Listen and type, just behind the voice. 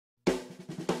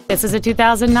This is a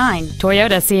 2009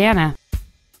 Toyota Sienna.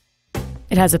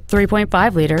 It has a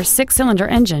 3.5-liter 6-cylinder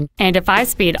engine and a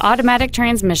 5-speed automatic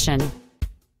transmission.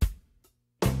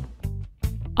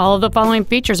 All of the following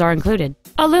features are included: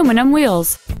 aluminum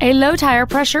wheels, a low tire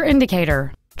pressure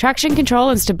indicator, traction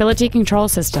control and stability control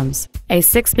systems, a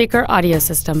 6-speaker audio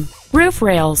system, roof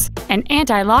rails, an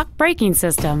anti-lock braking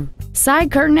system,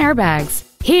 side curtain airbags,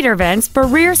 heater vents for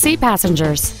rear seat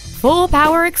passengers, full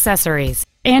power accessories,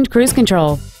 and cruise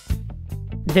control.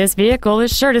 This vehicle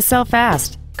is sure to sell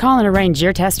fast. Call and arrange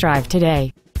your test drive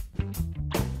today.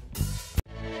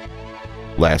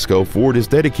 Lasco Ford is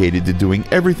dedicated to doing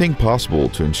everything possible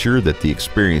to ensure that the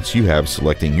experience you have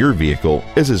selecting your vehicle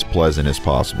is as pleasant as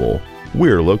possible.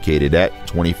 We're located at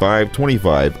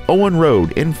 2525 Owen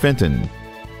Road in Fenton.